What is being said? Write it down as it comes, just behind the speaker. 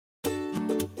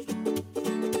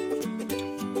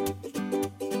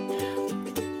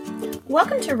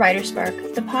Welcome to Writer Spark,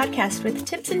 the podcast with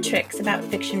tips and tricks about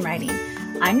fiction writing.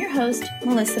 I'm your host,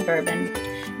 Melissa Bourbon,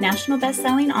 national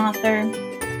best-selling author,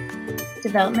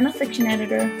 developmental fiction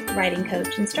editor, writing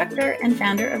coach, instructor, and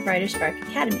founder of Writer Spark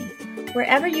Academy.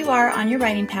 Wherever you are on your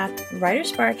writing path, Writer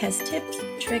Spark has tips,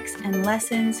 tricks, and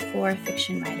lessons for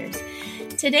fiction writers.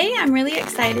 Today, I'm really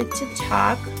excited to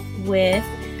talk with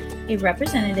a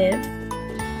representative.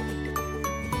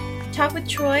 Talk with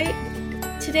Troy.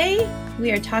 Today,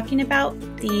 we are talking about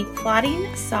the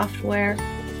plotting software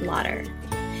Plottr.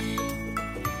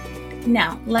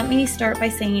 Now, let me start by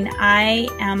saying I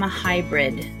am a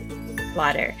hybrid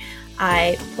plotter.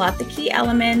 I plot the key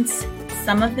elements,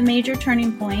 some of the major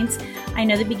turning points. I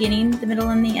know the beginning, the middle,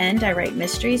 and the end. I write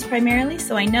mysteries primarily,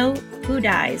 so I know who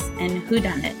dies and who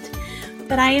done it.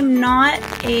 But I am not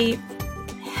a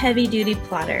heavy-duty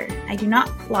plotter. I do not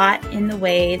plot in the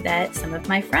way that some of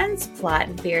my friends plot,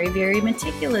 very, very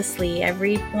meticulously,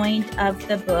 every point of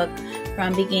the book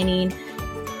from beginning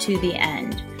to the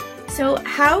end. So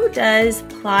how does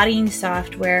plotting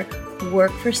software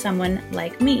work for someone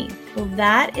like me? Well,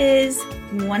 that is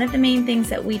one of the main things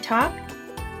that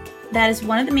That is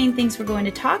one of the main things we're going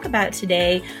to talk about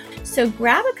today. So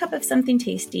grab a cup of something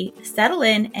tasty, settle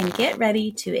in, and get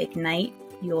ready to ignite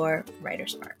your writer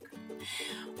spark.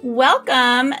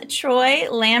 Welcome, Troy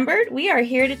Lambert. We are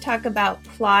here to talk about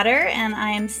Plottr, and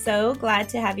I am so glad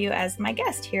to have you as my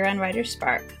guest here on Writer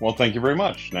Spark. Well, thank you very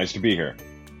much. Nice to be here.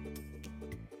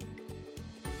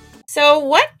 So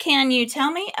what can you tell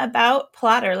me about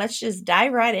Plottr? Let's just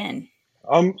dive right in.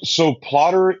 So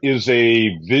Plottr is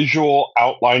a visual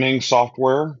outlining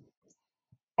software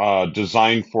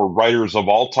designed for writers of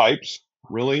all types,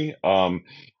 really.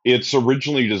 It's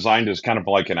originally designed as kind of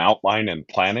like an outline and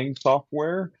planning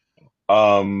software.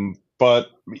 But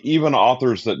even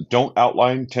authors that don't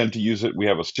outline tend to use it. We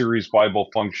have a series Bible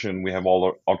function. We have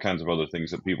all kinds of other things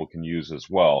that people can use as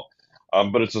well.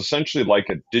 But it's essentially like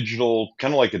a digital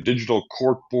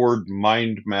corkboard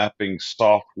mind mapping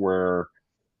software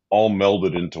all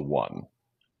melded into one.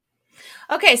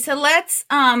 Okay, so let's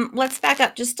back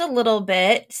up just a little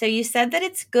bit. So you said that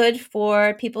it's good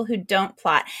for people who don't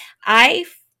plot. I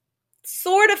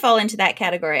sort of fall into that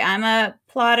category. I'm a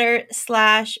plotter /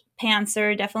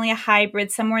 pantser, definitely a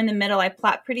hybrid, somewhere in the middle. I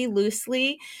plot pretty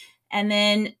loosely, and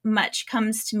then much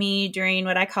comes to me during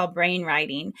what I call brain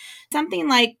writing. Something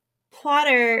like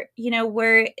Plottr,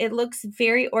 where it looks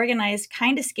very organized,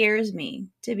 kind of scares me,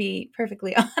 to be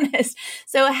perfectly honest.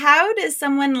 So how does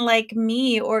someone like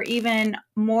me, or even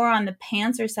more on the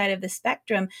pantser side of the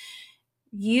spectrum,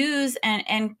 use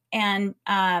and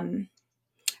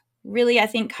really, I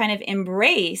think, kind of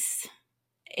embrace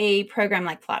a program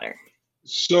like Plottr?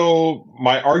 So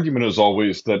my argument is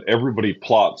always that everybody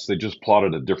plots, they just plot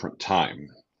at a different time.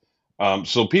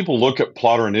 So people look at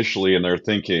Plottr initially and they're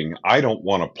thinking, I don't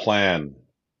want to plan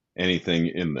anything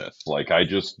in this. Like I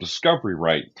just discovery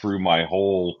write through my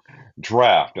whole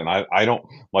draft. And I don't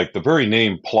like the very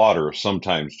name Plottr.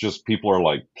 Sometimes just people are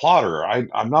like, Plottr,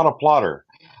 I'm not a plotter.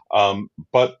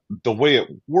 But the way it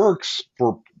works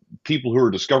for people who are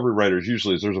discovery writers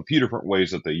usually is there's a few different ways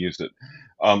that they use it.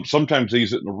 Sometimes they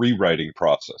use it in the rewriting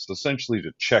process, essentially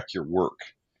to check your work,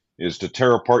 is to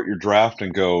tear apart your draft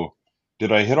and go,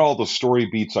 did I hit all the story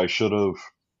beats I should have?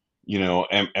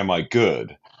 Am I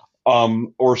good?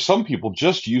 Or some people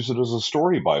just use it as a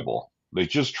story Bible. They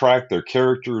just track their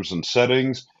characters and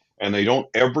settings, and they don't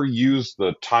ever use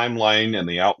the timeline and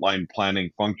the outline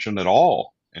planning function at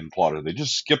all in Plottr. They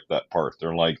just skip that part.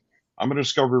 They're like, I'm a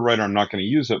discovery writer, I'm not going to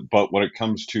use it. But when it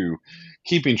comes to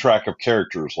keeping track of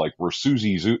characters, like were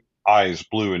Susie's eyes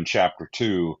blue in chapter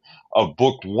 2 of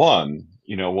book 1,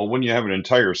 when you have an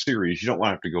entire series, you don't want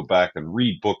to have to go back and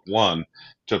read book 1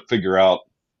 to figure out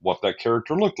what that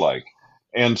character looked like.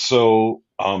 And so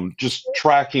just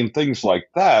tracking things like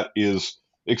that is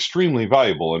extremely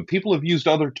valuable. And people have used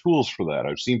other tools for that.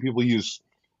 I've seen people use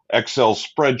Excel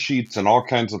spreadsheets and all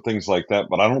kinds of things like that,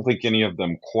 but I don't think any of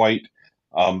them quite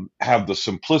have the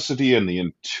simplicity and the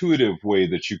intuitive way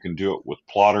that you can do it with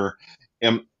Plottr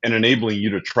and enabling you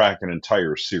to track an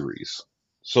entire series.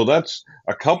 So that's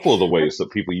a couple of the ways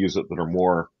that people use it that are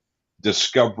more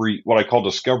what I call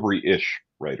discovery-ish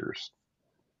writers.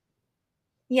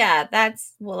 Yeah,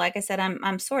 like I said,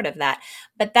 I'm sort of that,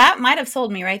 but that might have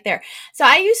sold me right there. So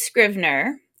I use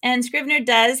Scrivener, and Scrivener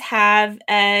does have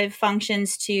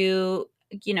functions to,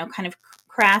 kind of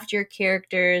craft your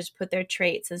characters, put their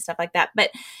traits and stuff like that.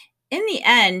 But in the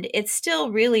end, it's still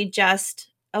really just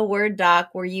a Word doc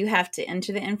where you have to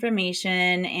enter the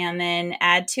information and then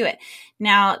add to it.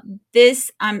 Now,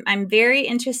 I'm very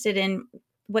interested in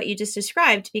what you just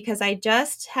described because I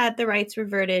just had the rights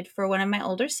reverted for one of my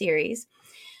older series.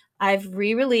 I've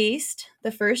re-released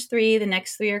the first three. The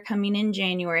next three are coming in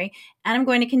January, and I'm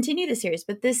going to continue the series.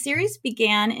 But this series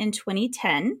began in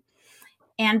 2010.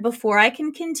 And before I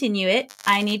can continue it,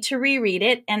 I need to reread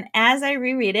it. And as I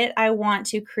reread it, I want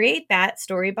to create that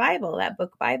story Bible, that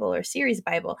book Bible or series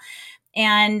Bible.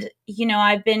 And,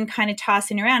 I've been kind of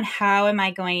tossing around, how am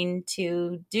I going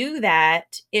to do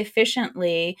that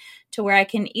efficiently to where I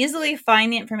can easily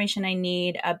find the information I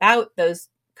need about those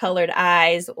colored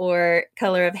eyes or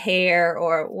color of hair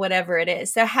or whatever it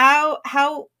is. So how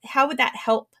would that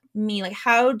help me? Like,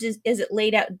 is it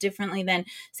laid out differently than,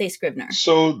 say, Scrivener?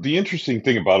 So the interesting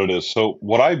thing about it is, so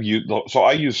what I've used, so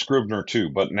I use Scrivener too,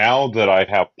 but now that I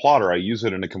have Plottr, I use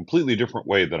it in a completely different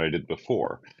way than I did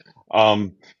before.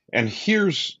 Um, and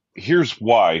here's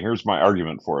why. Here's my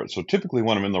argument for it. So typically,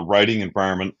 when I'm in the writing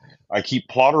environment, I keep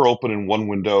Plottr open in one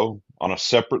window on a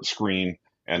separate screen,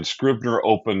 and Scrivener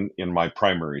open in my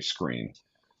primary screen.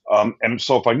 And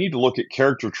so if I need to look at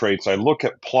character traits, I look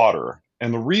at Plottr,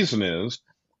 and the reason is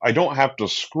I don't have to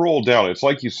scroll down. It's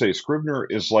like you say, Scrivener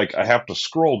is like I have to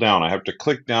scroll down. I have to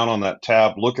click down on that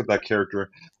tab, look at that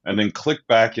character, and then click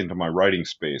back into my writing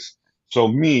space. So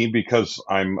me, because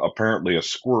I'm apparently a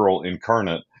squirrel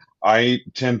incarnate, I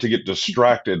tend to get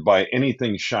distracted by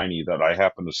anything shiny that I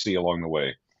happen to see along the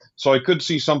way. So I could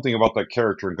see something about that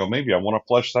character and go, maybe I want to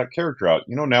flesh that character out.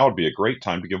 Now would be a great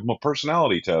time to give them a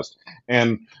personality test.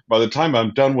 And by the time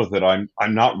I'm done with it, I'm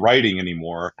not writing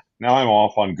anymore. Now I'm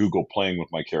off on Google playing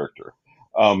with my character.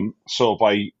 So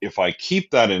if I keep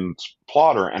that in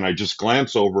Plottr and I just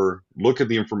glance over, look at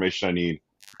the information I need,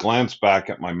 glance back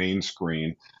at my main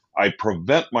screen, I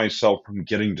prevent myself from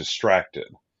getting distracted.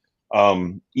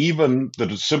 Even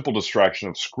the simple distraction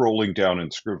of scrolling down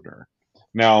in Scrivener.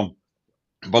 Now,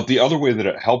 but the other way that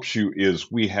it helps you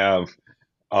is we have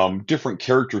different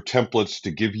character templates to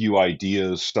give you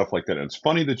ideas, stuff like that. And it's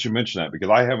funny that you mention that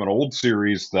because I have an old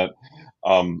series that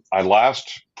I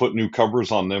last put new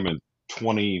covers on them in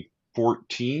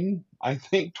 2014, I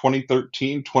think,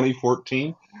 2013,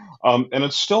 2014. And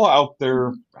it's still out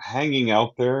there, hanging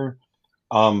out there.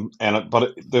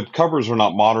 The covers are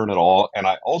not modern at all. And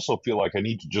I also feel like I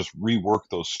need to just rework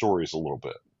those stories a little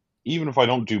bit. Even if I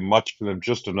don't do much to them,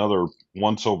 just another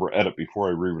once over edit before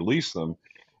I re-release them.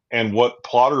 And what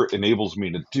Plottr enables me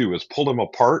to do is pull them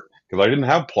apart because I didn't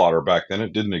have Plottr back then;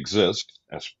 it didn't exist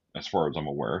as far as I'm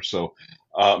aware. So,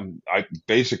 I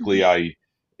basically I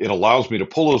it allows me to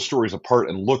pull those stories apart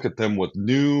and look at them with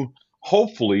new,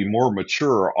 hopefully more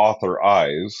mature author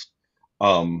eyes,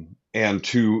 and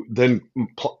to then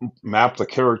map the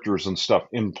characters and stuff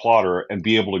in Plottr and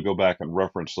be able to go back and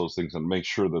reference those things and make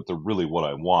sure that they're really what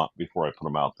I want before I put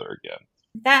them out there again.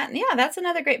 That's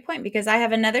another great point because I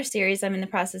have another series I'm in the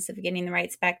process of getting the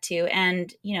rights back to.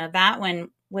 And, that one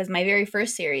was my very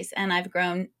first series. And I've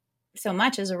grown so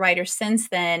much as a writer since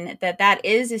then that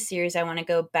is a series I want to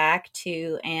go back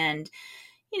to and,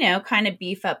 kind of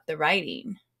beef up the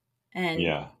writing. And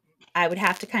Yeah. I would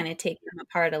have to kind of take them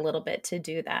apart a little bit to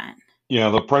do that. Yeah,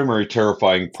 the primary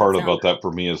terrifying So it part sounds about that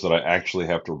for me is that I actually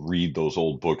have to read those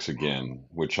old books again,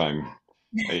 which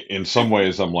in some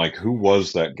ways, I'm like, who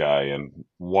was that guy and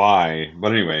why?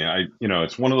 But anyway,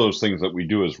 it's one of those things that we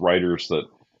do as writers that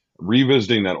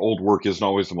revisiting that old work isn't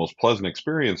always the most pleasant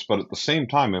experience. But at the same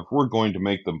time, if we're going to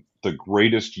make the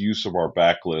greatest use of our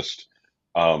backlist,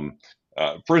 um,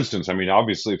 for instance, I mean,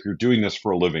 obviously, if you're doing this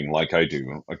for a living, like I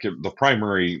do, like the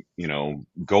primary,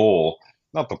 goal,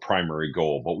 not the primary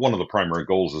goal, but one of the primary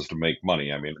goals is to make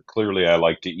money. I mean, clearly I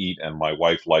like to eat and my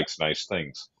wife likes nice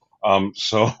things.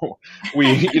 So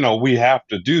we have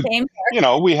to do, same.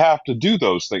 we have to do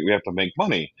those things. We have to make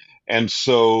money. And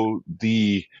so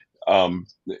um,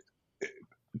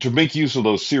 to make use of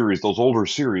those series, those older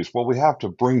series, well, we have to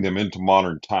bring them into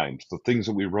modern times. The things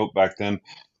that we wrote back then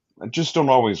just don't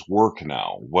always work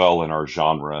now well in our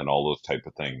genre and all those type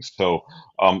of things. So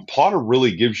Plottr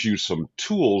really gives you some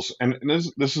tools, and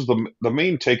this is the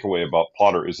main takeaway about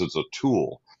Plottr is it's a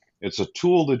tool. It's a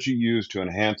tool that you use to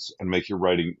enhance and make your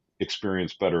writing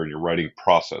experience better and your writing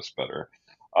process better.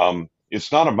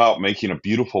 It's not about making a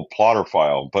beautiful Plottr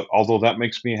file, but although that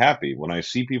makes me happy when I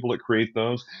see people that create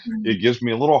those, it gives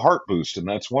me a little heart boost, and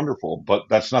that's wonderful. But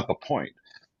that's not the point.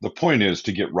 The point is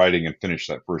to get writing and finish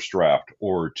that first draft,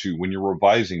 or to, when you're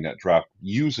revising that draft,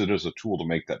 use it as a tool to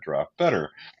make that draft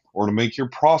better, or to make your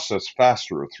process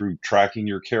faster through tracking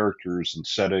your characters and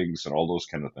settings and all those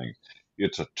kind of things.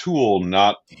 It's a tool,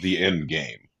 not the end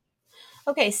game.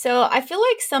 Okay, so I feel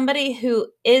like somebody who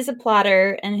is a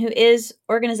plotter and who is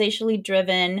organizationally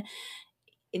driven,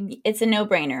 it's a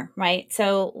no-brainer, right?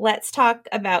 So let's talk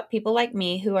about people like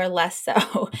me who are less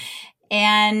so.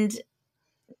 And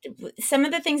some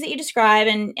of the things that you describe,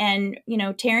 and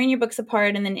tearing your books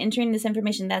apart and then entering this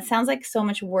information, that sounds like so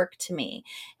much work to me.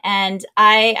 And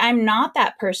I'm not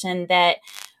that person that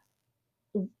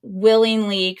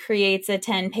willingly creates a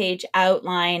 10-page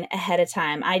outline ahead of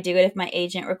time. I do it if my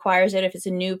agent requires it, if it's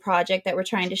a new project that we're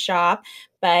trying to shop.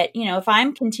 But, if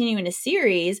I'm continuing a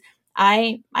series,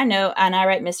 I know, and I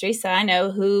write mysteries, so I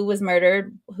know who was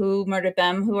murdered, who murdered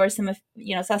them, who are some of,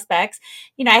 suspects.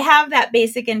 I have that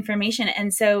basic information.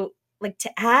 And so, like,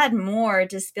 to add more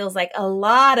just feels like a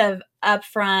lot of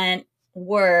upfront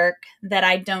work that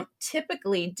I don't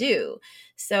typically do.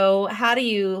 So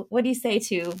what do you say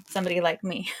to somebody like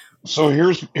me? So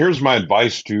here's my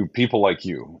advice to people like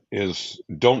you is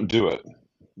don't do it.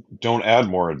 Don't add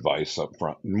more advice up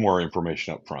front, more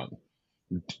information up front.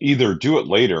 Either do it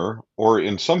later, or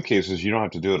in some cases, you don't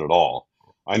have to do it at all.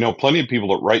 I know plenty of people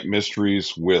that write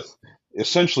mysteries with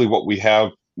essentially what we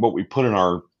put in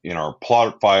our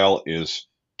plot file is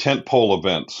tentpole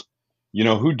events. You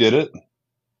know who did it,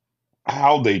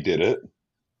 how they did it,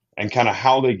 and kind of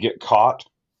how they get caught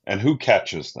and who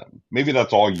catches them. Maybe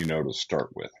that's all you know to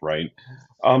start with, right?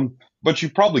 But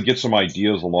you probably get some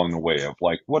ideas along the way of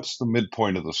like, what's the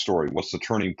midpoint of the story? What's the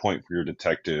turning point for your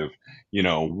detective?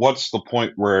 What's the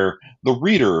point where the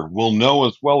reader will know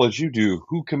as well as you do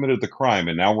who committed the crime,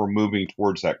 and now we're moving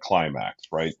towards that climax,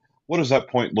 right? What does that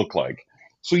point look like?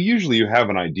 So usually you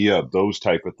have an idea of those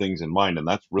type of things in mind, and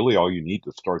that's really all you need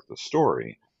to start the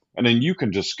story. And then you can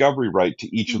discovery write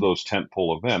to each of those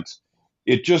tentpole events.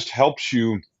 It just helps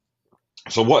you.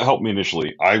 So, what helped me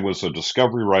initially? I was a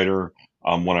discovery writer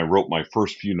when I wrote my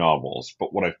first few novels.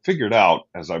 But what I figured out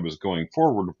as I was going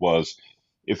forward was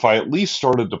if I at least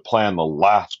started to plan the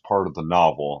last part of the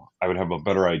novel, I would have a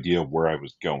better idea of where I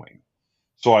was going.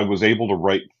 So, I was able to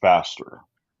write faster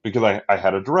because I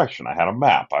had a direction, I had a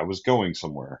map, I was going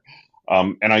somewhere.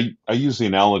 And I use the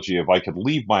analogy of I could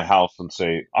leave my house and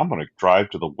say, I'm going to drive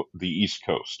to the East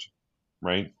Coast,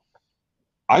 right?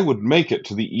 I would make it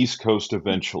to the East Coast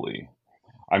eventually.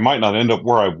 I might not end up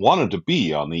where I wanted to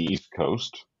be on the East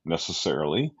Coast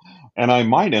necessarily, and I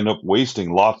might end up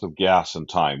wasting lots of gas and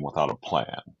time without a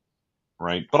plan,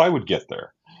 right? But I would get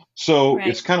there. So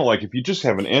it's Right. kind of like if you just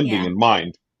have an ending Yeah. in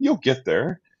mind, you'll get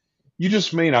there. You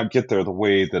just may not get there the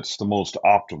way that's the most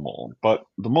optimal, but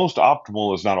the most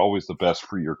optimal is not always the best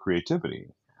for your creativity.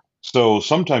 So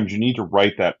sometimes you need to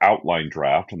write that outline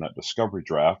draft and that discovery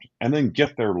draft and then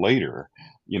get there later.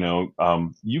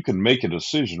 You can make a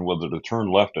decision whether to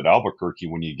turn left at Albuquerque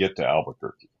when you get to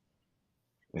Albuquerque,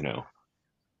 you know.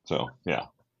 So, yeah.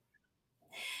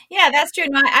 Yeah, that's true.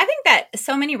 No, I think that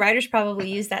so many writers probably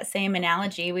use that same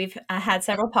analogy. We've had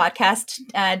several podcasts.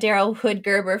 Daryl Hood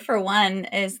Gerber, for one,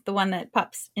 is the one that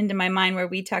pops into my mind where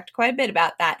we talked quite a bit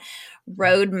about that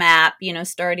roadmap,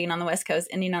 starting on the West Coast,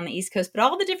 ending on the East Coast, but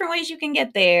all the different ways you can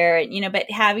get there, but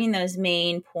having those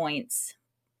main points,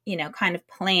 kind of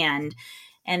planned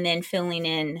and then filling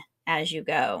in as you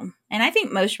go. And I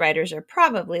think most writers are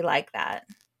probably like that,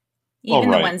 All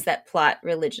even the right. ones that plot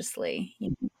religiously.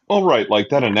 All right. Like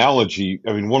that Yeah. analogy,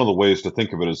 I mean, one of the ways to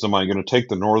think of it is, am I going to take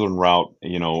the northern route,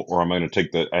 or am I going to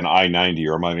take an I-90,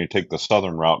 or am I going to take the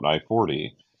southern route, an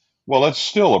I-40? Well, that's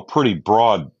still a pretty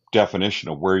broad definition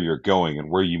of where you're going and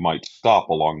where you might stop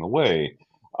along the way.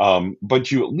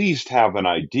 But you at least have an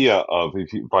idea of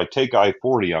if I take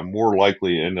I-40, I'm more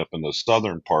likely to end up in the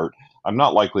southern part. I'm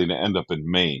not likely to end up in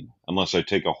Maine unless I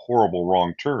take a horrible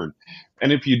wrong turn.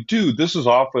 And if you do, this is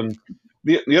often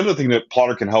the other thing that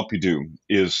Plottr can help you do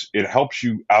is it helps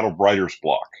you out of writer's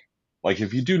block. Like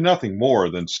if you do nothing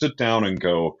more than sit down and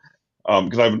go,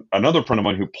 because I have another friend of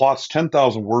mine who plots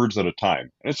 10,000 words at a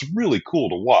time, and it's really cool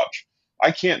to watch.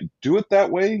 I can't do it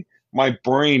that way. My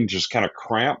brain just kind of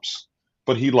cramps.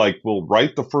 But he like will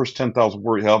write the first 10,000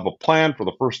 words. He'll have a plan for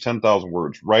the first 10,000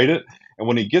 words, write it, and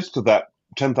when he gets to that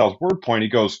 10,000 word point, he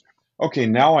goes, "Okay,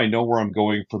 now I know where I'm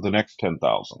going for the next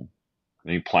 10,000."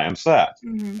 And he plans that.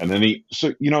 Mhm. And then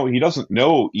he doesn't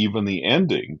know even the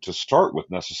ending to start with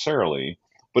necessarily,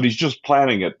 but he's just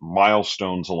planning at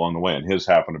milestones along the way. And his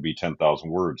happen to be 10,000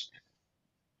 words.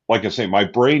 Like I say, my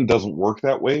brain doesn't work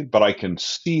that way, but I can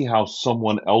see how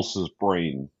someone else's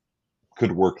brain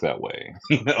could work that way.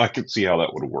 I could see how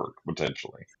that would work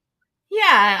potentially.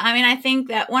 Yeah, I mean, I think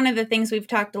that one of the things we've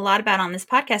talked a lot about on this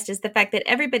podcast is the fact that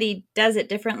everybody does it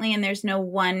differently and there's no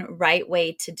one right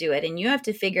way to do it. And you have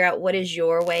to figure out what is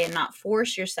your way and not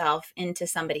force yourself into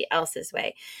somebody else's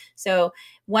way. So,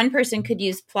 one person could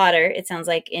use Plottr, it sounds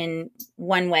like, in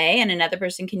one way, and another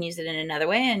person can use it in another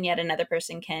way, and yet another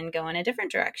person can go in a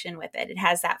different direction with it. It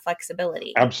has that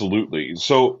flexibility. Absolutely.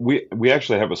 So we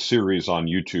actually have a series on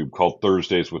YouTube called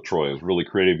Thursdays with Troy. It's really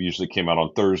creative. Usually came out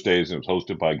on Thursdays and it was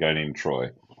hosted by a guy named Troy.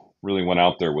 Really went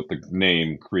out there with the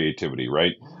name creativity,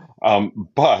 right?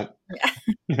 But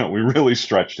we really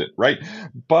stretched it, right?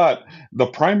 But the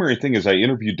primary thing is I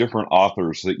interview different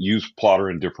authors that use Plotter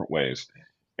in different ways.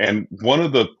 And one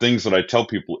of the things that I tell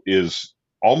people is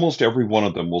almost every one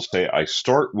of them will say, I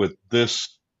start with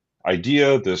this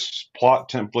idea, this plot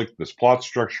template, this plot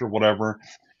structure, whatever.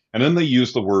 And then they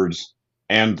use the words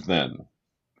and then.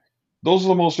 Those are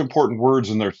the most important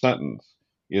words in their sentence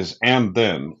is and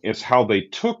then. It's how they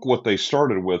took what they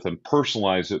started with and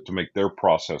personalized it to make their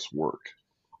process work.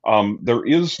 There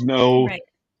is no Right.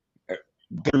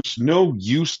 there's no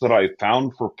use that I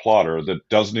found for Plotter that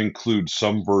doesn't include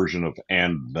some version of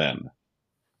and then,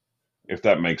 if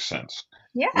that makes sense.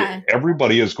 Yeah.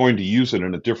 Everybody is going to use it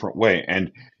in a different way.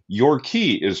 And your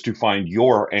key is to find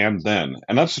your and then.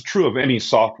 And that's true of any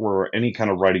software or any kind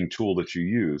of writing tool that you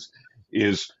use.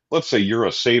 Is let's say you're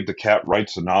a Save the Cat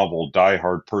writes a novel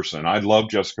diehard person. I love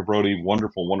Jessica Brody,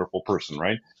 wonderful, wonderful person,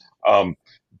 right? Um,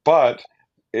 but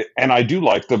and I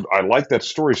like that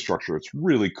story structure. It's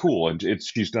really cool, and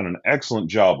she's done an excellent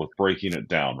job with breaking it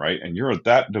down, right? And you're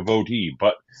that devotee,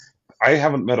 but I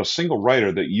haven't met a single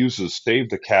writer that uses Save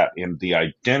the Cat in the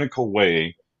identical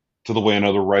way to the way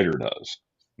another writer does.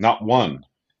 Not one.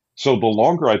 So the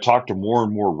longer I talk to more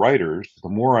and more writers, the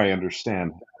more I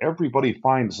understand everybody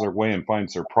finds their way and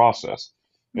finds their process.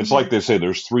 It's Hmm. like they say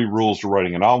there's 3 rules to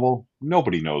writing a novel.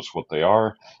 Nobody knows what they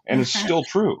are, and it's still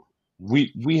true.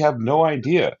 We have no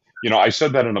idea. I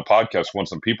said that in a podcast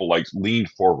once and people like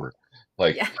leaned forward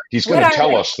like Yeah. he's going What to are tell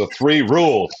they? us the 3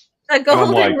 rules. The And I'm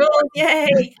golden like, rule.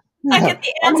 Yay. I yeah, get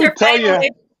the I'm going answer to tell you,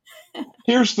 finally.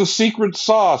 here's the secret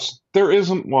sauce. There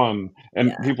isn't one. And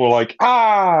Yeah. people are like,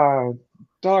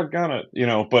 doggone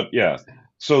it, but yeah.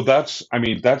 So that's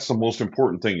the most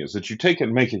important thing is that you take it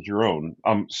and make it your own.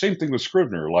 Same thing with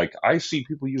Scrivener. Like I see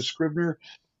people use Scrivener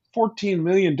 14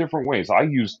 million different ways. I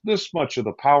use this much of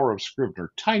the power of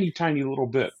Scrivener, tiny, tiny little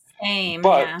bit. Same.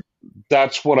 But Yeah.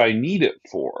 that's what I need it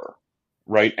for,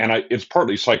 right? And it's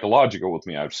partly psychological with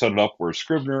me. I've set it up where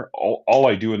Scrivener, all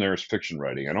I do in there is fiction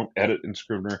writing. I don't edit in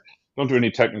Scrivener, don't do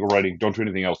any technical writing, don't do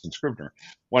anything else in Scrivener.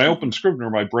 When I open Mhm. Scrivener,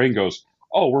 my brain goes,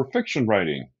 "Oh, we're fiction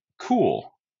writing,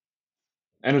 cool,"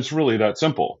 and it's really that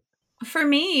simple. For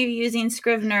me, using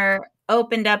Scrivener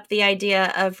opened up the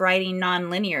idea of writing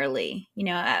non-linearly.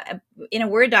 In a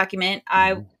Word document,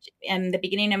 Mhm. in the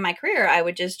beginning of my career, I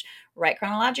would just write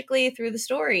chronologically through the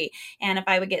story. And if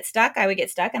I would get stuck, I would get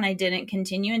stuck and I didn't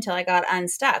continue until I got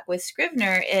unstuck. With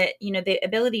Scrivener, the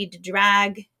ability to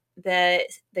drag the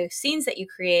scenes that you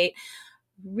create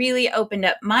really opened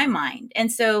up my mind.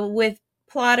 And so with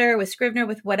Plottr, with Scrivener,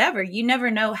 with whatever, you never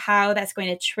know how that's going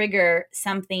to trigger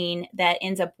something that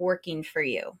ends up working for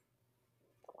you.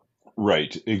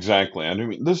 Right, exactly. And I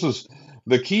mean, this is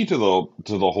the key to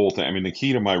the whole thing. I mean, the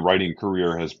key to my writing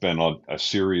career has been a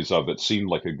series of it seemed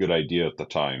like a good idea at the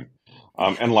time.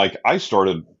 Yeah. And like I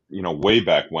started, way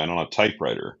back when on a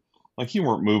typewriter. Like you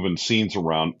weren't moving scenes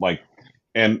around like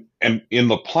and in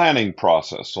the planning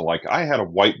process. So like I had a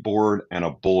whiteboard and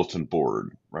a bulletin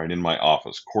board right in my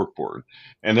office, corkboard.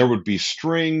 And there would be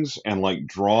strings and like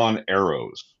drawn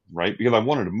arrows, right? Because I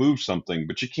wanted to move something,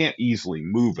 but you can't easily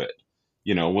move it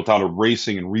without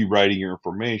erasing and rewriting your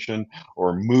information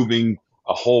or moving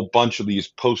a whole bunch of these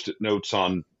post-it notes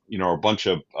on, a bunch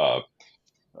of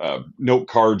note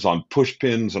cards on push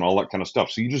pins and all that kind of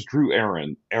stuff. So you just drew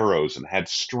arrows and had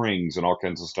strings and all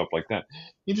kinds of stuff like that.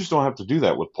 You just don't have to do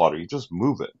that with Plotter. You just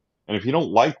move it. And if you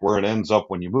don't like where it ends up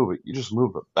when you move it, you just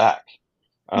move it back.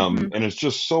 Hmm. And it's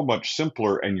just so much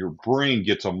simpler, and your brain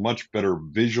gets a much better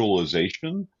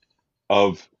visualization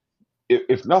of,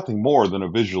 if nothing more than a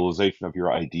visualization of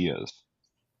your ideas,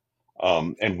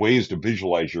 and ways to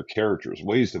visualize your characters,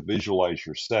 ways to visualize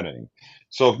your setting.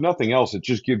 So, if nothing else, it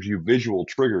just gives you visual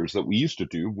triggers that we used to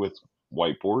do with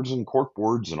whiteboards and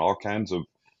corkboards and all kinds of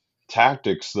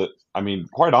tactics that, I mean,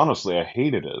 quite honestly, I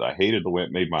hated it. I hated the way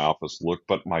it made my office look,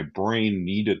 but my brain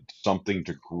needed something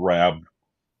to grab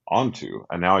onto.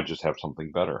 And now I just have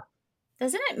something better.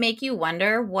 Doesn't it make you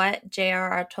wonder what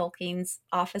J.R.R. Tolkien's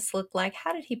office looked like?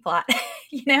 How did he plot?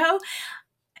 you know,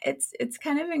 it's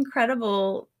kind of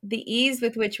incredible the ease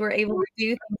with which we're able to do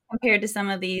things compared to some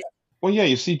of these. Well, yeah,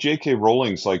 you see J.K.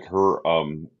 Rowling's like her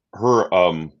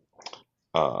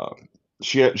uh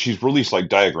she's released like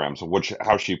diagrams of which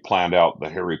how she planned out the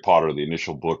Harry Potter, the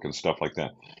initial book and stuff like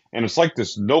that. And it's like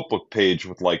this notebook page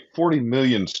with like 40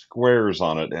 million squares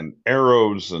on it and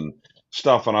arrows and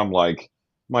stuff. And I'm like,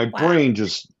 my Wow. brain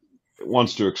just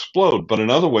wants to explode. But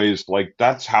in other ways, like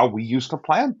that's how we used to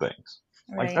plan things.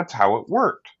 Like Right. that's how it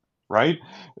worked, right?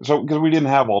 So because we didn't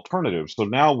have alternatives. So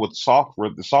now with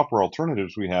software, the software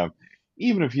alternatives we have,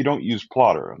 even if you don't use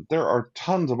Plotter, there are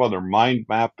tons of other mind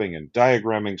mapping and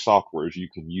diagramming softwares you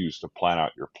can use to plan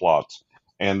out your plots,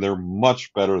 and they're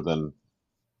much better than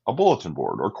a bulletin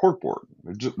board or corkboard.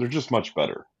 They're just much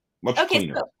better, much Okay,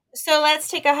 cleaner. so let's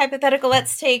take a hypothetical.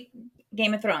 Let's take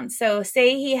Game of Thrones. So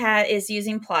say is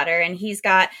using Plotter and he's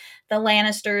got the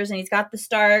Lannisters and he's got the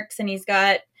Starks and he's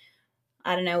got,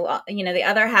 I don't know, the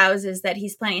other houses that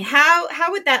he's planning. How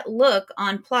would that look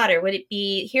on Plotter? Would it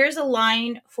be, here's a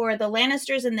line for the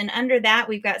Lannisters, and then under that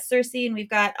we've got Cersei and we've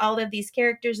got all of these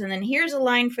characters, and then here's a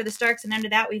line for the Starks, and under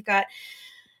that we've got,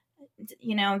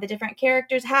 the different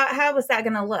characters. How was that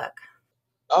going to look?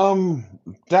 Um,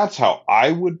 that's how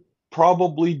I would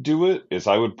probably do it, is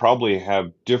I would probably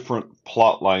have different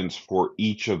plot lines for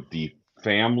each of the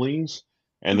families,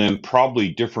 and then Mm-hmm. probably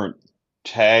different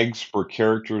tags for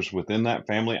characters within that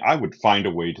family. I would find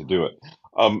a way to do it.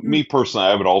 Me personally,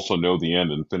 I would also know the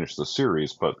end and finish the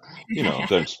series, but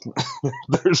there's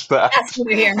there's that. That's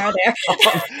neither here nor there.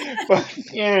 But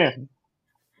yeah,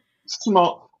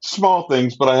 small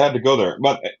things, but I had to go there.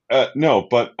 But no,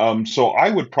 but so I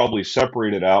would probably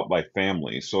separate it out by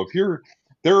family. So if you're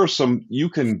there are some you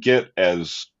can get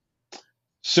as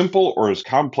simple or as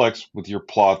complex with your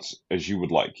plots as you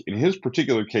would like. In his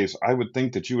particular case, I would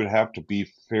think that you would have to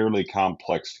be fairly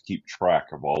complex to keep track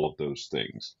of all of those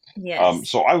things. Yes.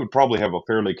 So I would probably have a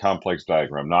fairly complex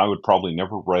diagram. Now, I would probably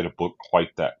never write a book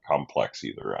quite that complex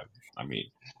either. I mean,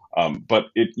 but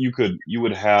you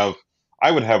would have, I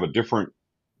would have a different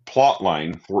plot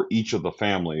line for each of the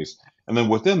families. And then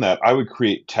within that, I would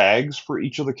create tags for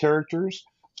each of the characters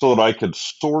so that I could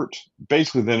sort.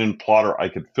 Basically, then in Plotter, I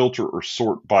could filter or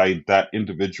sort by that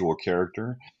individual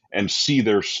character and see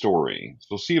their story.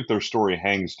 So see if their story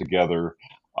hangs together,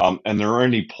 and there are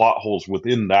any plot holes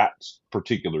within that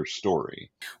particular story.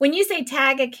 When you say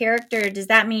tag a character, does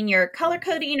that mean you're color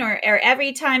coding, or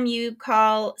every time you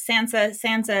call Sansa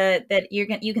that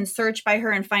you can search by her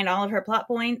and find all of her plot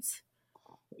points?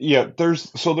 Yeah,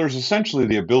 there's essentially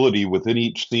the ability within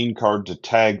each scene card to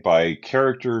tag by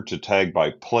character, to tag by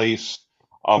place,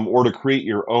 or to create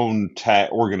your own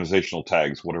organizational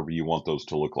tags, whatever you want those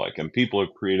to look like. And people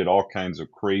have created all kinds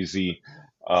of crazy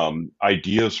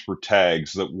ideas for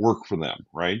tags that work for them,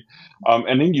 right?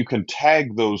 And then you can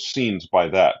tag those scenes by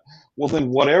that. Well, then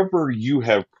whatever you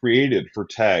have created for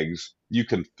tags, you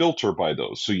can filter by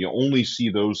those, so you only see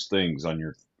those things on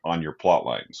your plot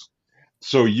lines.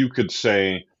 So you could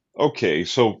say, okay,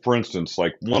 so for instance,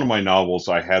 like one of my novels,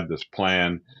 I had this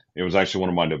plan. It was actually one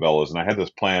of my novellas, and I had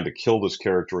this plan to kill this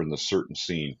character in this certain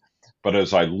scene. But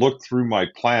as I looked through my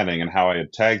planning and how I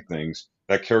had tagged things,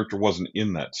 that character wasn't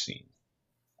in that scene.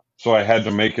 So I had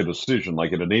to make a decision.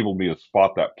 Like it enabled me to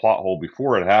spot that plot hole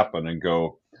before it happened and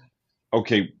go,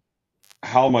 okay,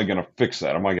 how am I going to fix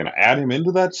that? Am I going to add him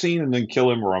into that scene and then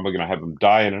kill him, or am I going to have him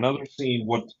die in another scene?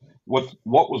 What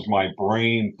was my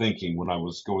brain thinking when I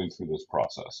was going through this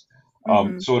process?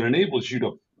 Mm-hmm. So it enables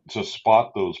you to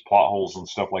spot those plot holes and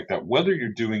stuff like that, whether you're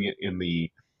doing it in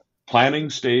the planning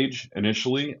stage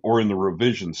initially or in the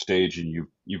revision stage, and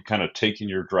you've kind of taken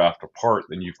your draft apart.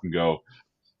 Then you can go,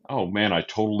 oh man, I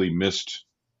totally missed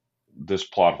this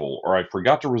plot hole, or I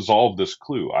forgot to resolve this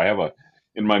clue. I have a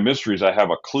in my mysteries, I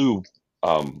have a clue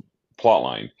plot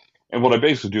line, and what I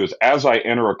basically do is, as I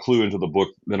enter a clue into the book,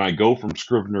 then I go from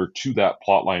Scrivener to that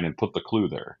plot line and put the clue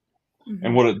there.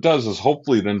 And Mm-hmm. what it does is,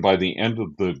 hopefully, then by the end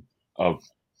of the of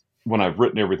when I've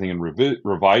written everything and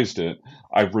revised it,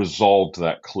 I've resolved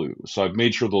that clue. So I've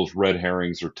made sure those red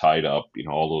herrings are tied up.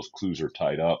 All those clues are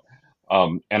tied up.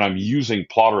 And I'm using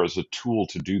Plotter as a tool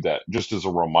to do that, just as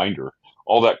a reminder.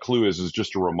 All that clue is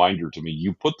just a reminder to me.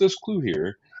 You put this clue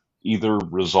here, either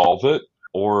resolve it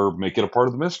or make it a part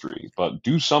of the mystery, but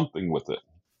do something with it.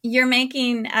 You're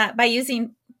making, by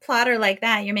using Plotter like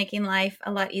that, you're making life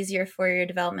a lot easier for your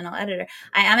developmental editor.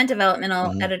 I am a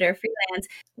developmental Hmm. editor freelance.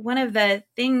 One of the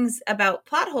things about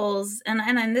plot holes,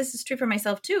 and this is true for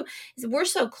myself too, is we're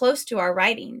so close to our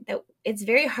writing that it's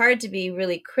very hard to be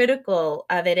really critical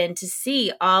of it and to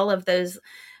see all of those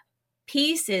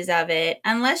pieces of it,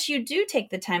 unless you do take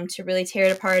the time to really tear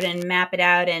it apart and map it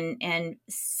out and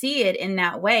see it in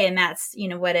that way. And that's,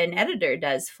 what an editor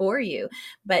does for you.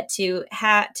 But to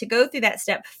go through that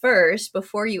step first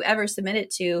before you ever submit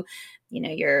it to,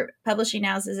 your publishing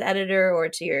house's editor, or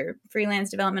to your freelance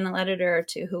developmental editor, or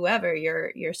to whoever,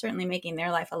 you're certainly making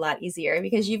their life a lot easier,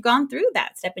 because you've gone through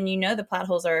that step and the plot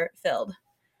holes are filled.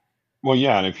 Well,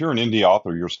 yeah, and if you're an indie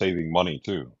author, you're saving money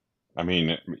too. I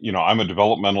mean, I'm a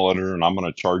developmental editor and I'm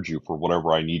going to charge you for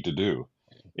whatever I need to do.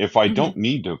 If I Hmm. don't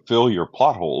need to fill your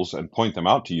plot holes and point them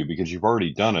out to you because you've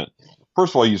already done it,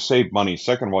 first of all, you save money.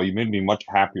 Second of all, you made me much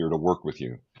happier to work with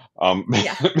you.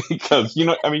 Yeah. Because,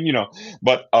 I mean,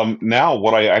 but now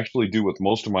what I actually do with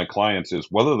most of my clients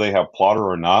is whether they have Plotter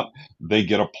or not, they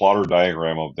get a Plotter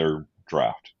diagram of their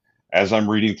draft. As I'm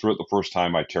reading through it the first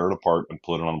time, I tear it apart and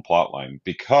put it on a plot line,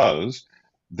 because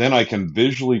then I can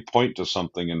visually point to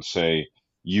something and say,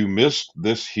 you missed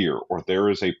this here, or there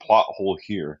is a plot hole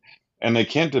here. And they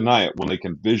can't deny it when they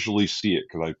can visually see it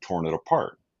because I've torn it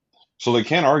apart. So they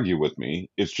can't argue with me.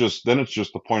 It's just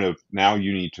the point of, now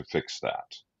you need to fix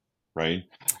that, right?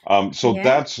 So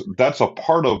Yeah. that's a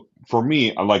part of, for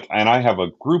me, and I have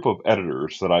a group of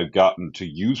editors that I've gotten to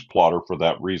use Plotter for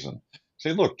that reason.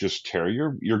 Say, look, just tear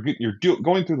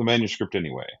going through the manuscript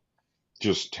anyway.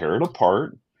 Just tear it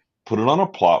apart, put it on a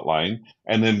plot line,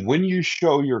 and then when you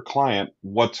show your client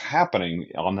what's happening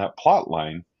on that plot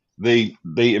line, they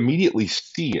immediately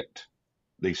see it.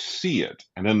 They see it,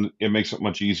 and then it makes it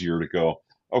much easier to go,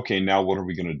 okay, now what are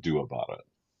we going to do about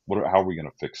it? How are we going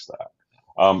to fix that?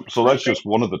 So What a that's great. just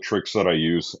one of the tricks that I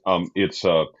use.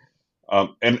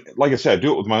 And like I said, I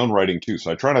do it with my own writing too.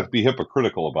 So I try not to be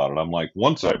hypocritical about it. I'm like,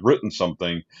 once I've written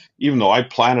something, even though I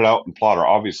plan it out in Plotter,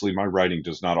 obviously my writing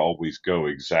does not always go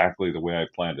exactly the way I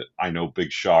planned it. I know,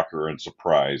 big shocker and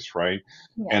surprise, right?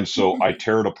 Yeah. And so I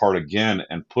tear it apart again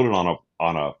and put it on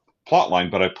a plot line,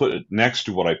 but I put it next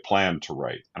to what I planned to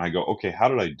write. And I go, okay, how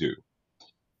did I do?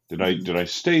 Mhm. Did I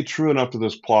stay true enough to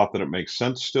this plot that it makes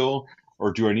sense still,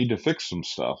 or do I need to fix some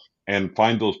stuff and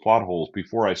find those plot holes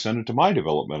before I send it to my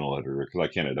developmental editor, because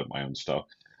I can't edit my own stuff.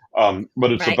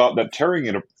 But it's Right. about that tearing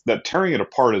it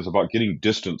apart is about getting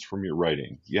distance from your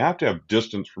writing. You have to have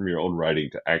distance from your own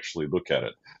writing to actually look at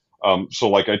it. So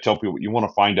like I tell people, you want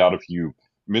to find out if you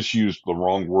misused the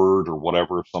wrong word or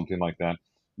whatever, something like that.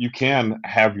 You can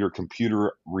have your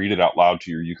computer read it out loud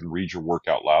to you. You can read your work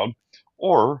out loud,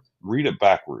 or read it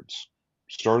backwards.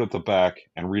 Start at the back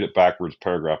and read it backwards,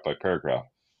 paragraph by paragraph,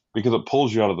 because it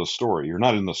pulls you out of the story. You're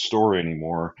not in the story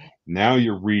anymore. Now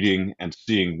you're reading and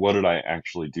seeing, what did I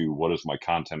actually do? What does my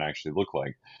content actually look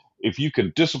like? If you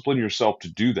can discipline yourself to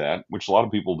do that, which a lot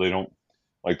of people, they don't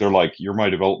like, they're like, you're my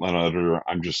development editor.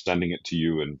 I'm just sending it to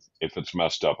you. And if it's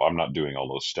messed up, I'm not doing all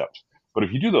those steps. But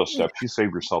if you do those Yeah. steps, you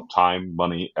save yourself time,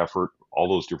 money, effort, all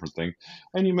those different things,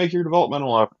 and you make your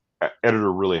developmental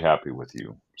editor really happy with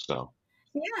you. So,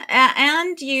 Yeah,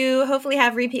 and you hopefully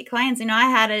have repeat clients. I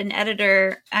had an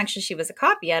editor, actually, she was a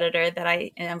copy editor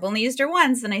and I've only used her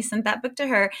once, and I sent that book to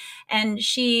her, and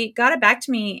she got it back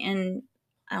to me in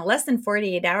less than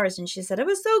 48 hours. And she said, it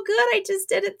was so good. I just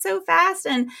did it so fast.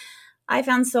 And I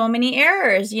found so many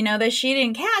errors, that she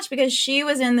didn't catch because she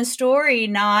was in the story,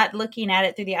 not looking at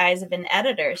it through the eyes of an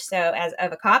editor. So, as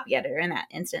of a copy editor in that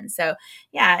instance. So,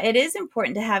 yeah, it is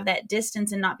important to have that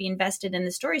distance and not be invested in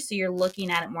the story. So you're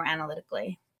looking at it more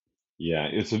analytically. yeah,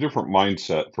 it's a different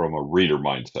mindset from a reader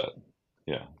mindset.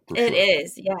 Yeah, for It sure.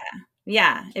 is. Yeah.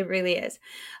 Yeah, it really is.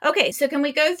 Okay, so can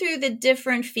we go through the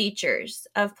different features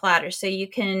of Plottr? So you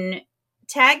can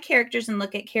tag characters and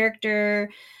look at character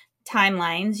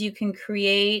timelines. You can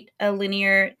create a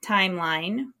linear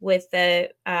timeline with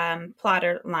the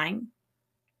Plottr line,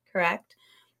 correct?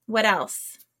 What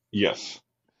else? Yes.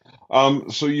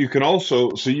 So you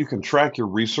can track your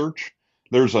research.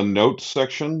 There's a notes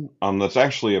section that's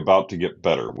actually about to get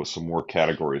better with some more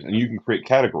categories, and you can create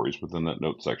categories within that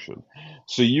notes section.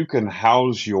 So you can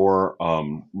house your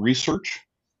research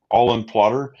all in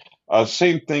Plotter.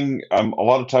 Same thing. A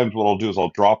lot of times, what I'll do is I'll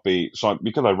drop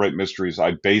because I write mysteries,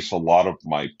 I base a lot of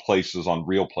my places on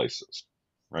real places,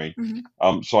 right?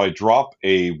 Hmm. So I drop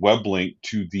a web link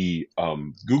to the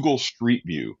Google Street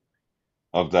View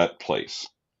of that place.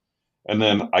 And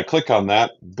then Hmm. I click on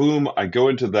that, boom, I go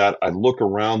into that, I look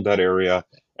around that area,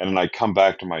 and then I come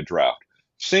back to my draft.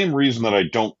 Same reason that I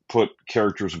don't put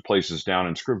characters and places down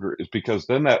in Scrivener is because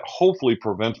then that hopefully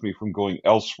prevents me from going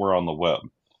elsewhere on the web.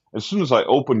 As soon as I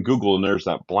open Google and there's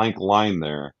that blank line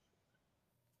there,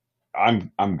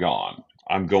 I'm gone.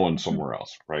 I'm going somewhere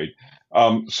else, right?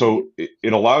 Right. So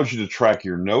it allows you to track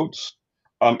your notes,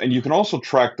 and you can also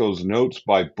track those notes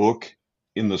by book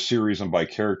in the series and by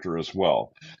character as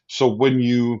well. So when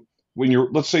you're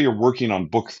let's say you're working on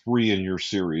book three in your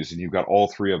series and you've got all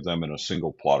three of them in a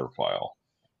single plotter file,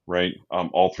 right?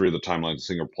 All three of the timelines in a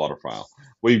single plotter file.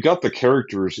 Well, you've got the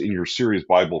characters in your series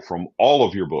Bible from all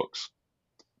of your books,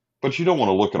 but you don't want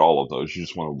to look at all of those. You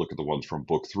just want to look at the ones from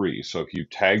book three. So if you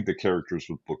tag the characters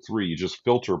with book three, you just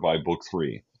filter by book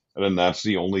three, and then that's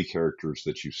the only characters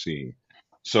that you see.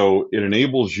 So it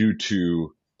enables you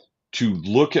to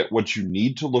look at what you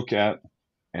need to look at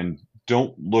and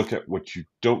don't look at what you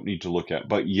don't need to look at.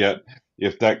 But yet,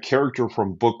 if that character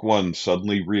from book one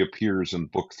suddenly reappears in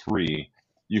book three,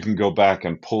 you can go back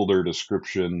and pull their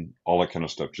description, all that kind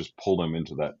of stuff. Just pull them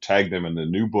into that, tag them in the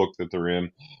new book that they're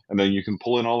in, and then you can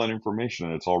pull in all that information,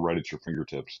 and it's all right at your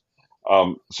fingertips.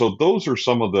 So those are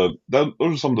some of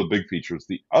the big features.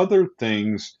 The other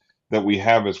things that we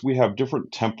have is we have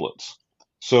different templates.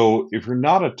 So if you're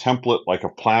not a template like a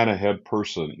plan ahead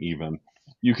person, even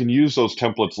you can use those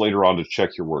templates later on to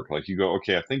check your work. Like you go,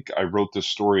 okay, I think I wrote this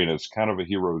story and it's kind of a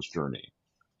hero's journey.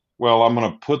 Well, I'm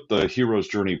going to put the hero's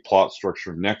journey plot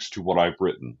structure next to what I've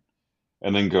written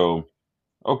and then go,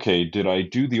 okay, did I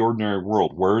do the ordinary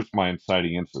world? Where's my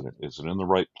inciting incident? Is it in the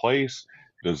right place?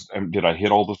 Did I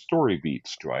hit all the story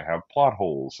beats? Do I have plot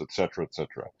holes, et cetera, et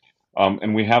cetera?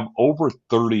 And we have over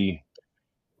 30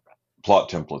 plot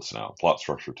templates now, plot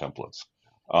structure templates.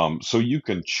 So you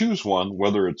can choose one,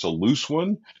 whether it's a loose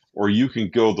one, or you can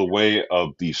go the way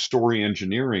of the story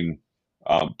engineering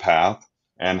path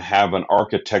and have an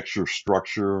architecture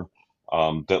structure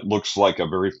that looks like a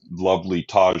very lovely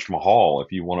Taj Mahal.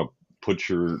 If you want to put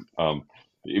your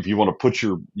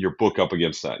book up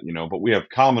against that, But we have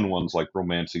common ones like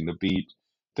Romancing the Beat,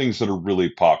 things that are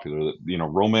really popular.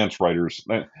 Romance writers.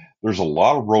 There's a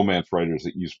lot of romance writers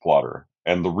that use Plottr,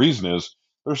 and the reason is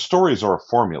their stories are a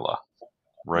formula,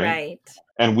 right? Right.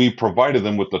 And we provided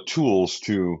them with the tools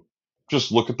to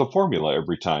just look at the formula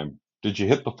every time. Did you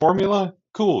hit the formula?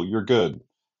 Cool, you're good.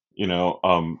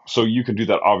 So you can do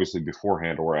that obviously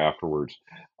beforehand or afterwards.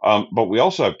 But we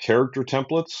also have character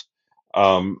templates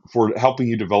for helping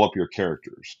you develop your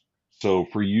characters. So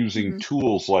for using Hmm.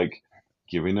 tools like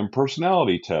giving them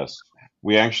personality tests,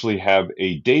 we actually have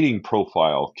a dating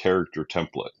profile character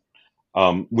template,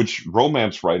 which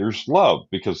romance writers love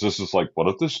because this is like, what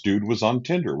if this dude was on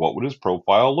Tinder? What would his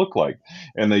profile look like?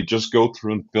 And they just go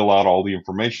through and fill out all the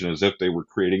information as if they were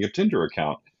creating a Tinder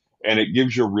account. And it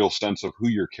gives you a real sense of who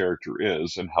your character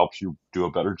is and helps you do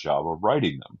a better job of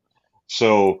writing them.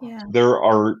 So Yeah. there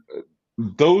are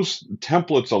those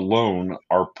templates alone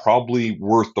are probably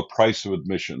worth the price of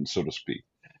admission, so to speak,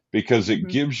 because it Hmm.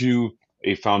 gives you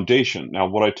a foundation. Now,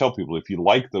 what I tell people, if you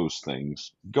like those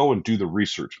things, go and do the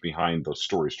research behind the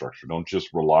story structure. Don't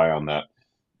just rely on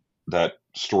that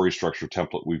story structure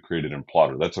template we've created in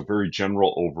Plottr. That's a very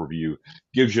general overview,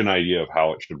 gives you an idea of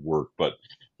how it should work, but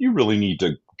you really need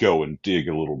to go and dig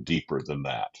a little deeper than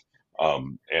that,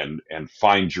 and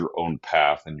find your own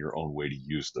path and your own way to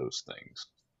use those things,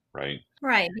 right?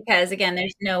 Right. Because again,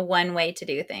 there's no one way to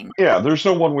do things. Yeah, there's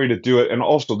no one way to do it, and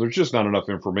also there's just not enough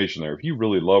information there. If you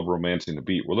really love Romancing the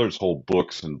Beat, well, there's whole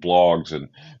books and blogs and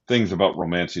things about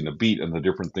Romancing the Beat and the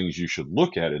different things you should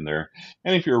look at in there.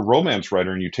 And if you're a romance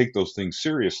writer and you take those things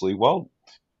seriously, well,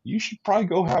 you should probably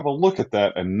go have a look at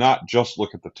that and not just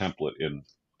look at the template in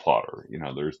Plottr.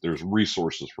 There's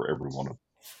resources for every one of them.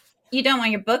 You don't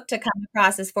want your book to come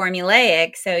across as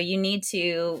formulaic, so you need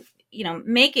to,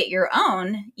 make it your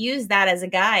own, use that as a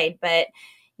guide, but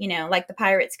like the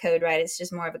Pirates Code, right? It's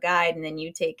just more of a guide, and then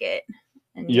you take it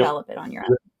and Yep. develop it on your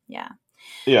own. Yeah.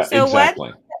 Yeah, So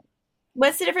exactly.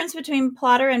 what's the difference between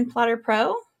Plottr and Plottr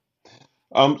Pro?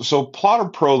 So Plotter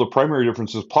Pro, the primary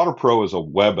difference is Plotter Pro is a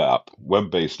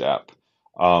web-based app.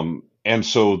 And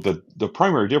so the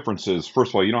primary difference is,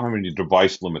 first of all, you don't have any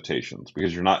device limitations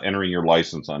because you're not entering your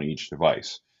license on each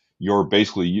device. You're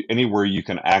basically anywhere you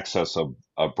can access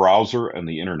a browser and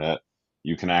the internet,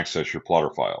 you can access your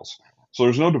Plotter files. So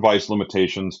there's no device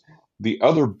limitations. The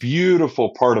other beautiful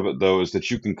part of it, though, is that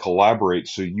you can collaborate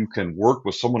so you can work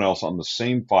with someone else on the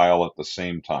same file at the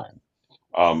same time.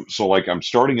 So like I'm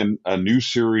starting a new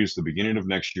series the beginning of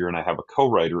next year, and I have a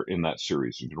co-writer in that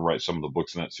series who can write some of the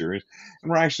books in that series. And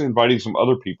we're actually inviting some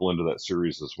other people into that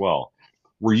series as well.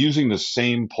 We're using the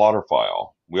same Plotter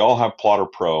file. We all have Plotter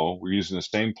Pro. We're using the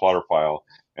same Plotter file.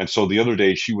 And so the other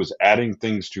day she was adding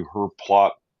things to her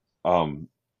plot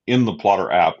in the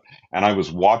Plotter app, and I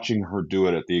was watching her do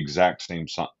it at the exact same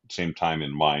time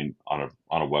in mine on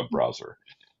a web browser.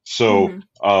 So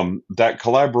Hmm. that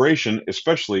collaboration,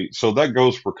 especially, so that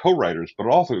goes for co-writers, but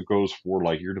it also goes for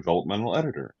like your developmental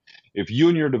editor. If you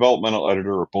and your developmental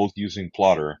editor are both using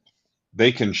Plottr,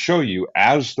 they can show you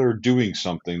as they're doing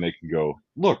something, they can go,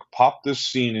 look, pop this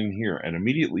scene in here. And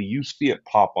immediately you see it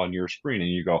pop on your screen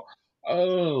and you go,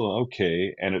 oh,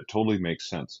 okay. And it totally makes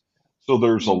sense. So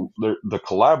the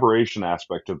collaboration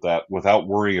aspect of that without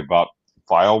worrying about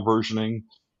file versioning,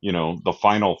 the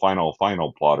final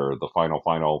plotter, the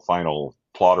final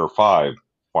plotter 5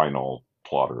 final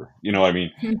plotter. I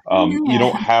mean, you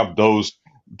don't Yeah. have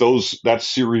that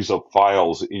series of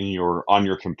files on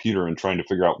your computer and trying to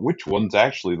figure out which one's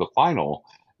actually the final,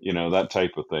 that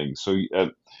type of thing. So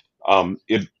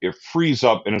it frees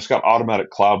up, and it's got automatic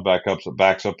cloud backups. It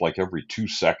backs up like every 2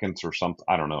 seconds or something.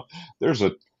 I don't know. There's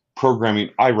a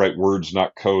programming. I write words,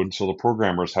 not code, so the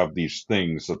programmers have these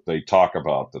things that they talk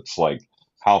about. That's like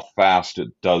how fast it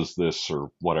does this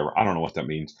or whatever. I don't know what that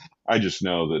means. I just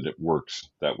know that it works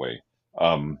that way,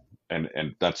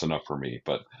 and that's enough for me.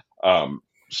 But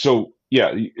so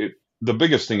yeah, the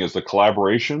biggest thing is the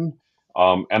collaboration,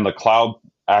 and the cloud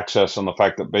access, and the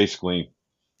fact that basically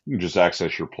you can just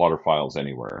access your plotter files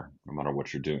anywhere, no matter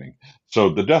what you're doing. So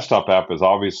the desktop app is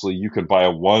obviously you could buy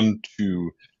a one,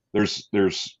 two, there's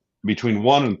between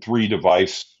 1 and 3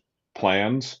 device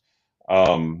plans.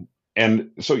 And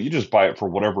so you just buy it for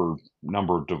whatever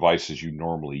number of devices you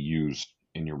normally use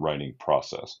in your writing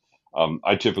process.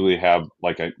 I typically have,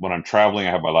 when I'm traveling,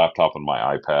 I have my laptop and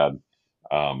my iPad.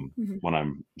 Mhm. When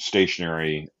I'm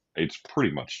stationary, it's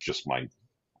pretty much just my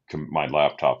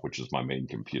laptop, which is my main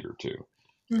computer too.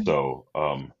 Mhm. So,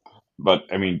 but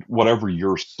I mean, whatever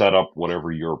your setup,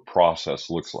 whatever your process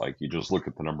looks like, you just look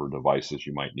at the number of devices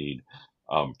you might need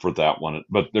for that one.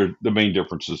 But the main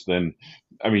difference is then,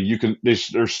 I mean,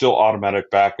 there's still automatic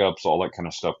backups, all that kind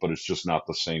of stuff, but it's just not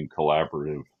the same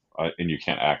collaborative, and you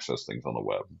can't access things on the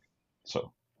web.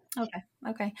 So, Okay.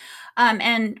 Okay.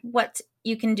 And what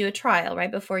you can do a trial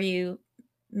right before you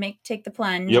take the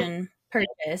plunge yep. and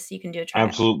purchase. You can do a trial.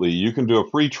 Absolutely. You can do a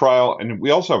free trial, and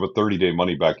we also have a 30-day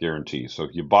money back guarantee. So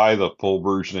if you buy the full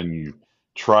version and you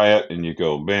try it and you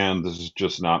go, man, this is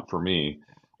just not for me,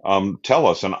 tell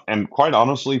us. And quite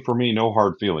honestly, for me, no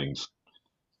hard feelings.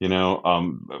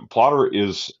 Plotter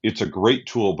it's a great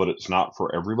tool, but it's not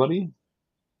for everybody.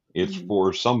 It's Hmm.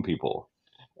 for some people.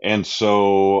 And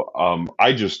so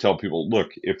I just tell people,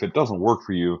 look, if it doesn't work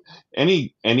for you,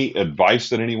 any advice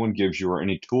that anyone gives you or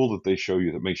any tool that they show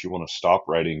you that makes you want to stop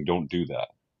writing, don't do that.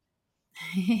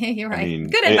 You're I right. mean,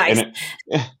 Good advice.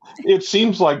 it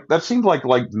seems like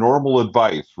normal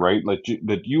advice, right?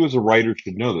 That you as a writer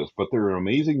should know this, but there are an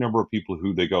amazing number of people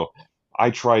who they go,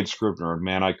 I tried Scrivener and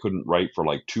man, I couldn't write for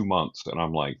like 2 months, and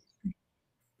I'm like,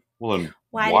 well, then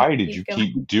Why did why you did you keep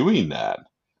going? keep doing that?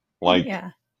 Like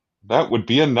Yeah. that would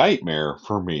be a nightmare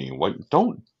for me. What?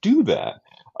 Don't do that.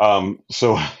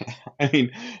 So I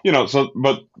mean,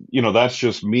 but that's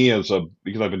just me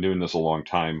because I've been doing this a long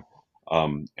time,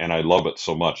 and I love it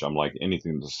so much. I'm like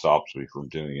anything that stops me from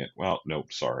doing it. Well,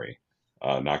 nope, sorry,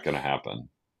 not going to happen.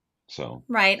 So,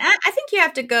 Right. I think you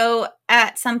have to go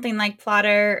at something like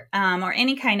Plotter, or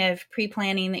any kind of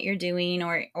pre-planning that you're doing,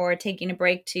 or taking a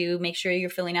break to make sure you're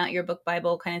filling out your book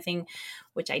Bible kind of thing,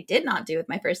 which I did not do with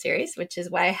my first series, which is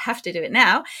why I have to do it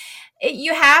now.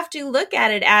 You have to look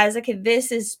at it as, okay,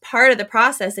 this is part of the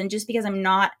process, and just because I'm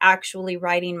not actually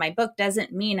writing my book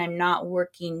doesn't mean I'm not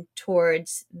working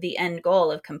towards the end goal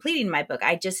of completing my book.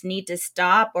 I just need to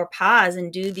stop or pause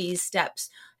and do these steps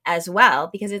as well,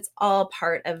 because it's all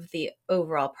part of the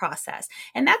overall process.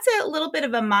 And that's a little bit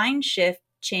of a mind shift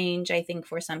change, I think,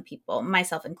 for some people,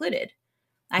 myself included.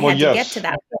 I well, had to get to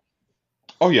yes. that.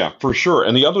 Oh, yeah, for sure.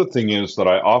 And the other thing is that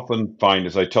I often find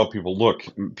is I tell people, look,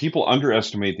 people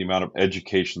underestimate the amount of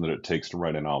education that it takes to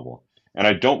write a novel. And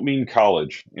I don't mean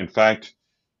college. In fact,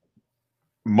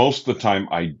 most of the time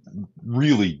I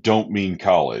really don't mean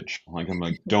college. Like I'm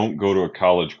like, don't go to a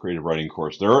college creative writing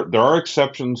course. There are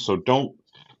exceptions, so don't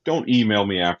email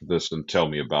me after this and tell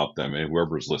me about them. And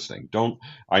whoever's listening, don't.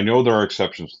 I know there are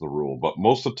exceptions to the rule, but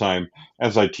most of the time,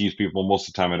 as I tease people, most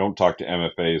of the time I don't talk to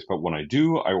MFAs. But when I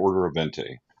do, I order a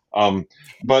venti.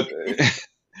 But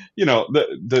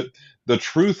the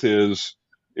truth is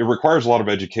it requires a lot of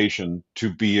education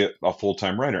to be a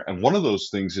full-time writer, and one of those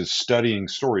things is studying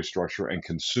story structure and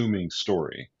consuming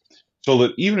story, so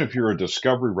that even if you're a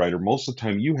discovery writer, most of the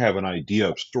time you have an idea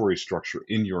of story structure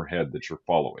in your head that you're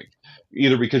following,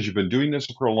 either because you've been doing this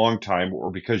for a long time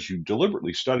or because you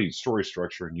deliberately studied story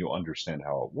structure and you understand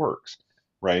how it works,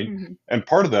 right? Mhm. And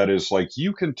part of that is like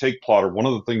you can take Plotter. One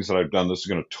of the things that I've done, this is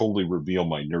going to totally reveal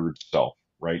my nerd self,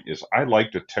 right? Is I like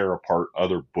to tear apart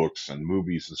other books and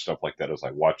movies and stuff like that as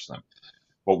I watch them.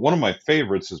 But one of my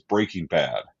favorites is Breaking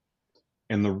Bad.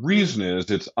 And the reason is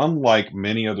it's unlike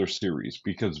many other series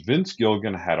because Vince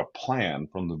Gilligan had a plan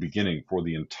from the beginning for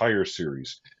the entire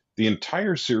series. The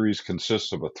entire series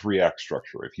consists of a three-act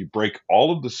structure. If you break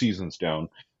all of the seasons down,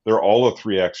 they're all a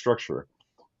three-act structure.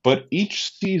 But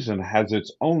each season has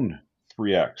its own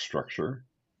three-act structure,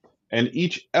 and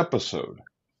each episode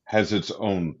has its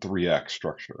own three-act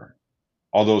structure.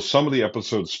 Although some of the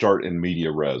episodes start in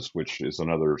media res, which is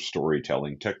another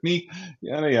storytelling technique,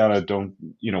 yada yada.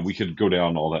 We could go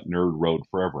down all that nerd road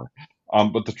forever.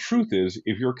 But the truth is,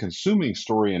 if you're consuming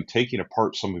story and taking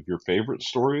apart some of your favorite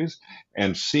stories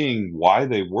and seeing why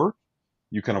they work,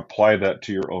 you can apply that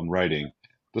to your own writing.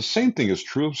 The same thing is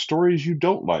true of stories you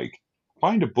don't like.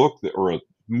 Find a book or a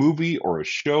movie or a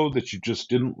show that you just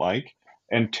didn't like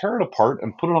and tear it apart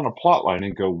and put it on a plot line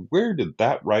and go, where did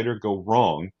that writer go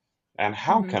wrong? And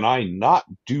how Mm-hmm. can I not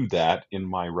do that in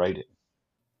my writing?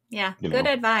 Yeah, You good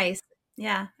know, advice.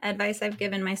 Yeah, advice I've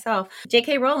given myself.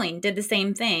 J.K. Rowling did the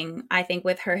same thing, I think,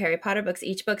 with her Harry Potter books.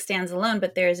 Each book stands alone,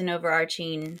 but there's an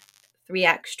overarching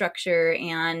three-act structure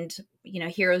and,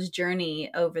 hero's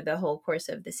journey over the whole course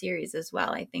of the series as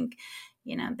well. I think,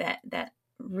 that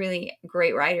really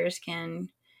great writers can,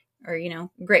 or,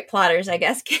 great plotters, I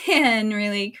guess, can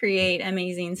really create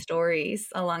amazing stories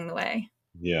along the way.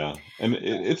 yeah, and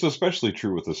it's especially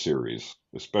true with the series.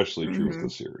 Especially true with Mm-hmm. the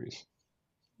series.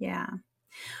 Yeah.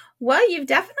 Well, you've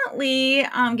definitely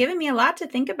given me a lot to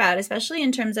think about, especially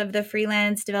in terms of the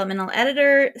freelance developmental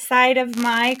editor side of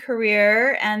my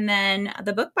career and then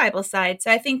the book Bible side.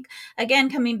 So I think, again,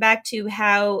 coming back to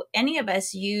how any of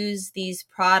us use these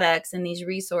products and these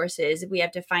resources, we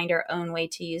have to find our own way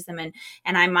to use them. And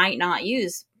I might not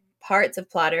use parts of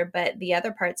Plottr, but the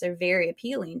other parts are very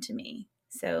appealing to me.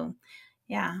 So,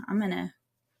 yeah, I'm going to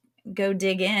go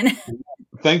dig in.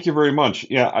 Thank you very much.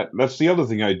 Yeah, that's the other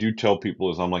thing I do tell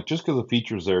people is I'm like, just because the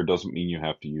feature's there doesn't mean you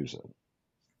have to use it.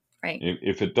 Right.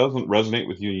 If it doesn't resonate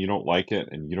with you, you don't like it,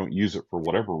 and you don't use it for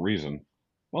whatever reason,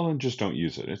 well, then just don't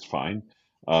use it. It's fine.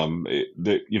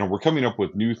 We're coming up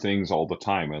with new things all the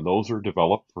time, and those are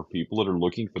developed for people that are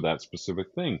looking for that specific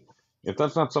thing. If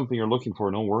that's not something you're looking for,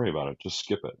 don't worry about it. Just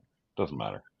skip it. Doesn't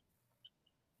matter.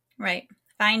 Right.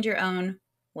 Find your own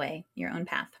way, your own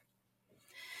path.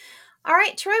 All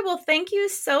right, Troy. Well, thank you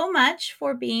so much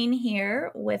for being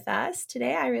here with us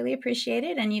today. I really appreciate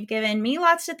it. And you've given me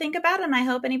lots to think about. And I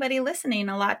hope anybody listening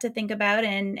a lot to think about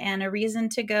and a reason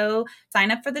to go sign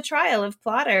up for the trial of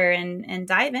Plottr and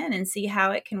dive in and see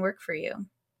how it can work for you.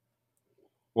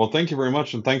 Well, thank you very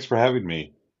much, and thanks for having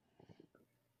me.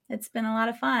 It's been a lot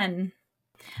of fun.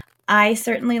 I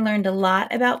certainly learned a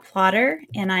lot about Plottr,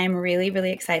 and I am really,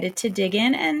 really excited to dig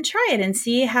in and try it and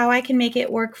see how I can make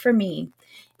it work for me.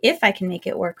 If I can make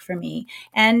it work for me.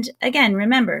 And again,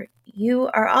 remember, you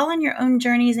are all on your own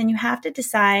journeys and you have to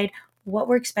decide what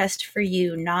works best for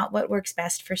you, not what works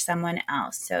best for someone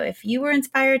else. So if you were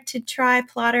inspired to try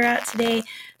Plottr out today,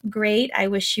 great. I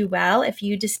wish you well. If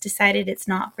you just decided it's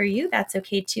not for you, that's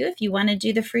okay too. If you want to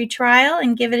do the free trial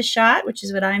and give it a shot, which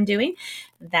is what I'm doing,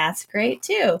 that's great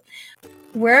too.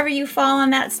 Wherever you fall on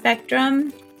that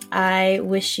spectrum, I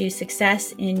wish you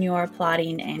success in your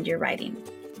plotting and your writing.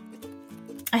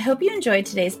 I hope you enjoyed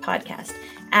today's podcast.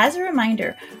 As a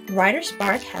reminder,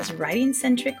 WriterSpark has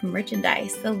writing-centric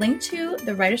merchandise. The link to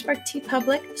the WriterSpark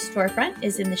TeePublic storefront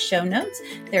is in the show notes.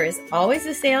 There is always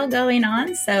a sale going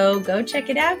on, so go check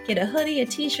it out. Get a hoodie, a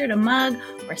t-shirt, a mug,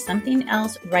 or something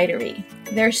else writery.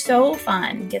 They're so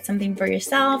fun. Get something for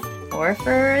yourself or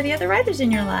for the other writers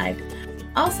in your life.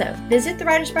 Also, visit the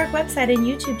WriterSpark website and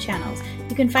YouTube channels.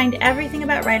 You can find everything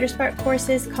about WriterSpark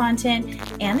courses, content,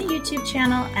 and the YouTube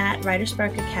channel at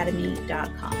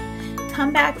writersparkacademy.com.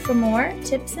 Come back for more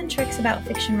tips and tricks about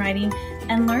fiction writing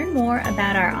and learn more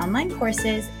about our online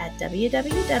courses at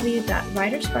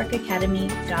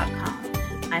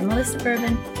www.writersparkacademy.com. I'm Melissa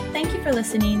Bourbon. Thank you for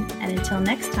listening, and until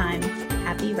next time,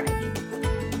 happy writing.